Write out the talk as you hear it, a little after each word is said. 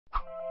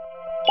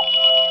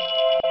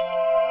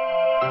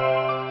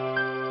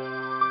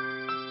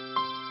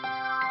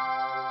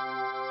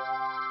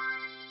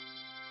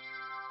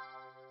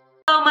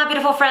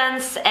beautiful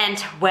friends,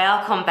 and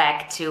welcome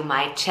back to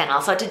my channel.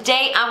 So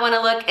today I want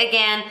to look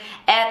again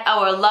at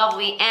our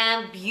lovely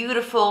and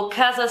beautiful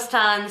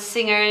Kazakhstan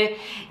singer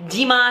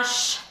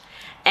Dimash.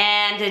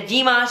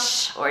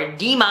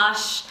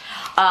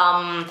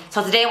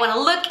 So today I want to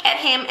look at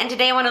him, and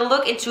today I want to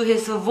look into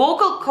his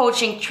vocal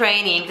coaching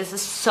training. This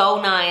is so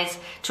nice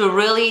to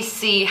really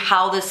see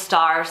how the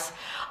stars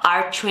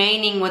are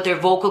training with their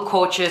vocal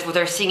coaches, with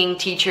their singing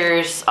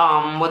teachers,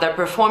 with their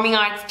performing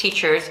arts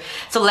teachers.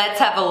 So let's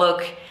have a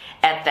look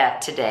at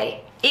that today.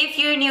 If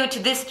you're new to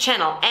this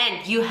channel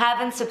and you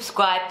haven't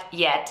subscribed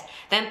yet,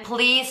 then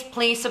please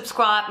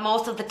subscribe.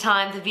 Most of the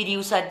time the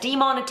videos are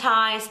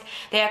demonetized,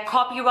 they are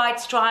copyright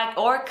strike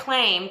or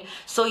claimed,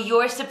 so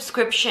your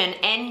subscription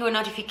and your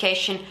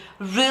notification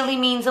really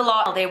means a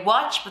lot. They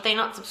watch but they're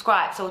not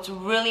subscribed, so it's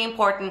really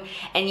important,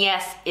 and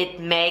yes, it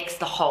makes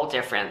the whole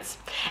difference.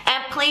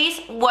 And please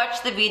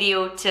watch the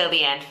video till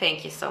the end.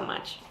 Thank you so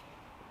much.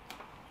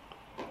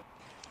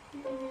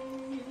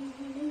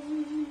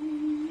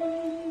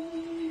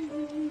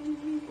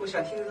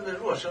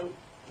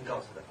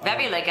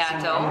 Very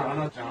legato.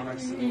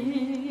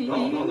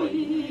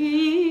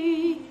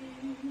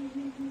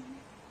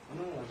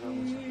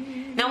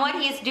 Now what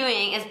he's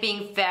doing is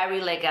being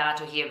very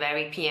legato here,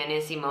 very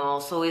pianissimo.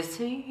 So it's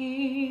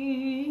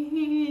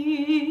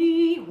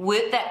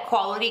with that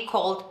quality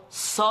called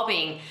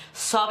sobbing.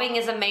 Sobbing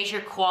is a major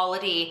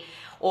quality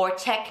or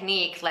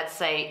technique, let's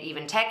say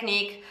even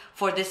technique,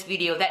 for this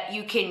video that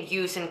you can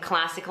use in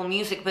classical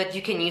music, but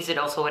you can use it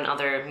also in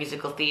other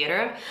musical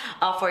theater,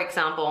 for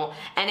example,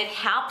 and it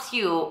helps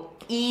you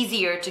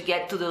easier to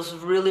get to those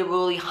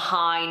really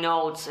high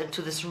notes and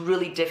to this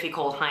really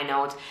difficult high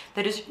notes.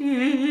 That is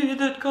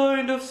that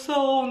kind of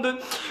sound,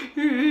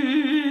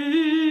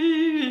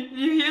 you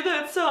hear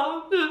that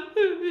sound?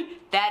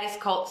 That is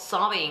called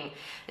sobbing,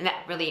 and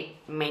that really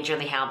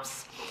majorly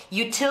helps.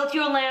 You tilt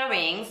your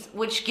larynx,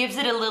 which gives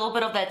it a little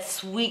bit of that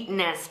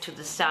sweetness to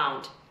the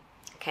sound.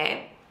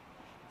 Okay?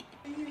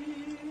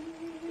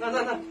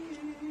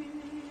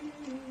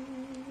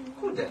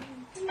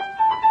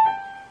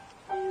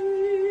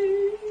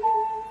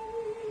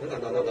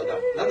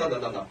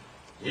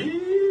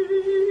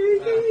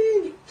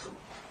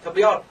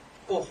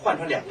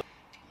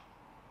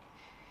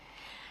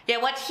 Yeah,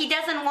 what he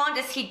doesn't want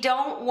is he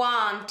don't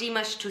want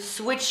Dimash to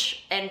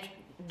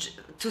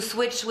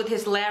switch with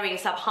his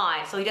larynx up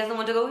high. So he doesn't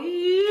want to go.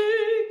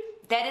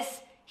 That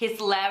is his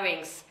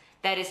larynx.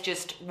 That is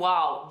just,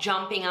 wow,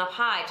 jumping up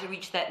high to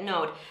reach that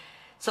note.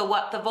 So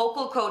what the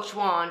vocal coach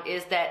wants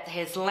is that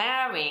his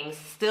larynx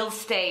still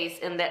stays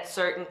in that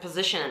certain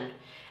position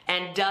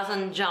and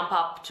doesn't jump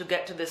up to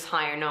get to this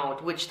higher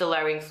note, which the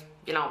larynx,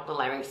 you know, the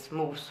larynx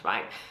moves,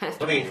 right?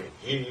 So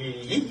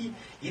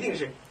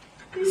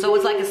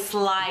it's like a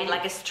slide,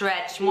 like a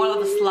stretch, more of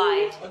a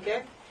slide.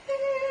 Okay.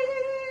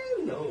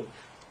 No.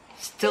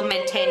 Still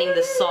maintaining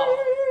the sob.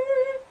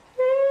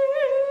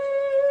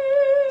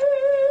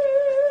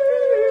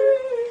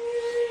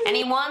 And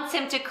he wants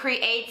him to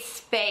create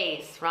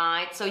space,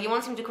 right? So he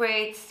wants him to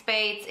create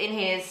space in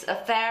his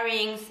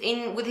pharynx,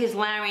 with his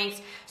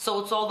larynx. So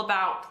it's all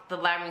about the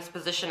larynx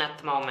position at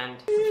the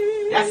moment.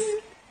 Yes.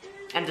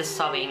 And the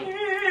sobbing.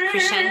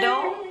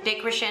 Crescendo,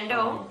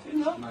 decrescendo.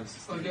 Oh,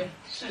 nice. Okay.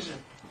 试试。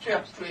这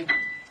样注意。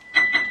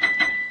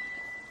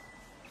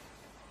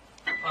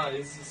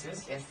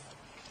Yes.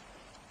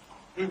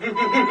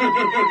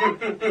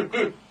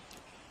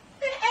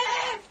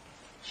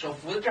 手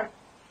扶在这儿。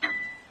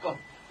Go.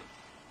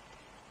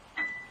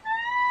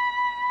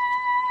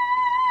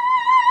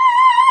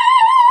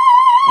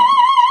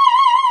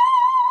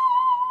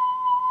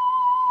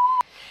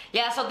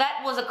 Yeah, so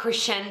that was a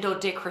crescendo,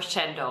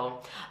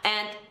 decrescendo.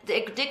 And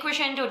the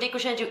decrescendo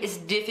is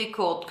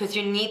difficult because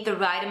you need the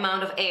right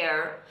amount of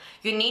air.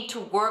 You need to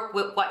work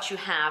with what you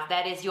have,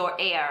 that is your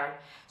air.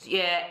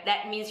 Yeah,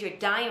 that means your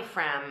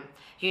diaphragm.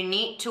 You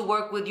need to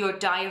work with your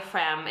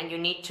diaphragm, and you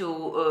need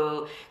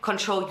to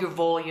control your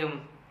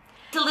volume.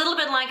 It's a little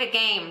bit like a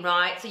game,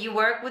 right? So you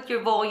work with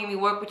your volume, you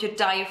work with your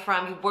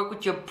diaphragm, you work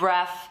with your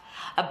breath.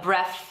 A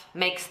breath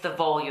makes the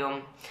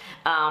volume.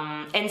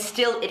 And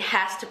still it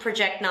has to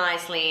project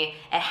nicely,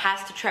 it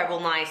has to travel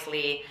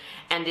nicely,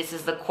 and this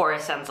is the core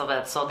essence of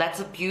it. So that's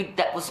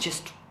that was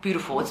just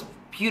beautiful. It's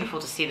beautiful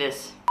to see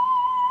this.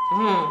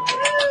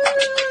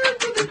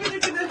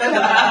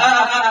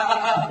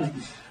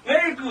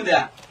 Very good.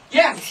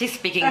 Yes. He's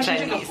speaking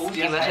Chinese.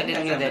 Dimash, I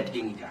didn't know that.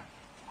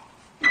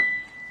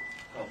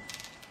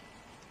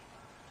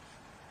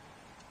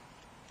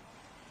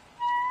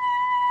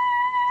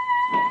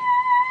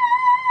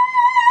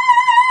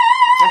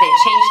 They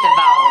changed the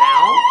vowel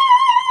now.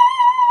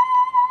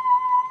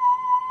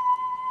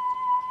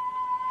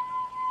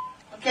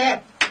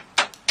 Okay.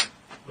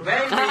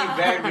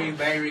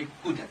 Very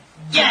good.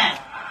 Yes.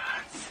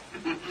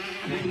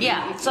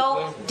 Yeah,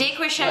 so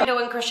decrescendo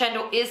and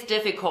crescendo is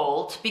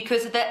difficult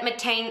because that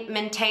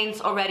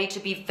maintains already to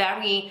be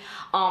very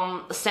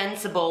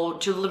sensible,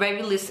 to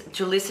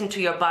listen to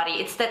your body.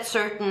 It's that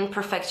certain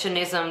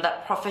perfectionism,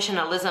 that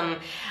professionalism.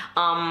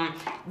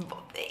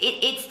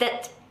 It's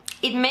that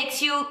it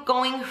makes you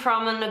going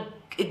from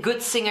a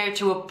good singer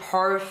to a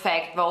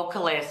perfect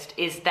vocalist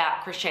is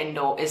that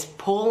crescendo is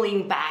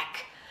pulling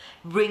back,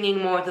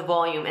 bringing more of the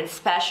volume, and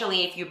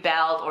especially if you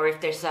belt or if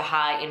there's a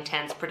high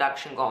intense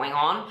production going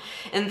on.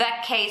 In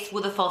that case,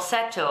 with a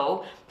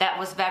falsetto that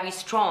was very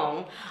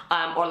strong,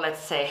 or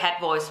let's say head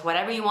voice,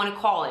 whatever you want to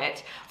call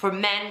it. For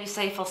men you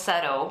say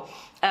falsetto,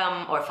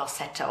 or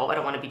falsetto, I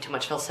don't want to be too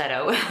much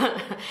falsetto.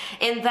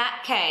 In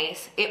that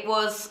case, it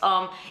was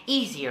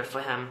easier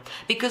for him,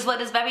 because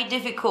what is very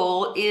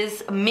difficult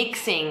is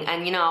mixing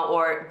and, you know,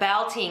 or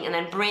belting and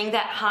then bring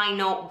that high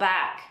note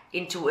back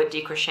into a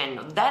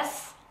decrescendo.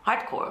 That's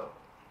hardcore.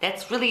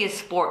 That's really a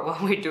sport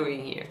what we're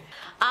doing here.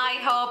 I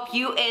hope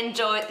you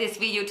enjoyed this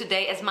video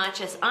today as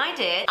much as I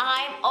did.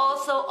 I'm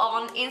also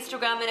on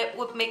Instagram and it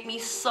would make me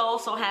so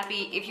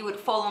happy if you would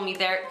follow me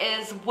there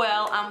as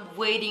well. I'm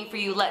waiting for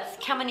you.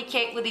 Let's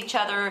communicate with each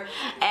other,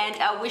 and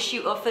I wish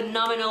you a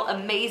phenomenal,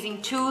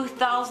 amazing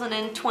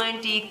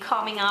 2020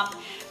 coming up.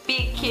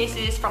 Big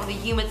kisses from the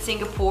humid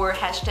Singapore.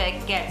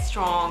 Hashtag get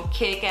strong,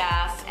 kick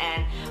ass,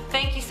 and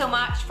thank you so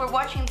much for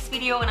watching this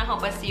video, and I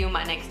hope I see you in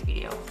my next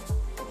video.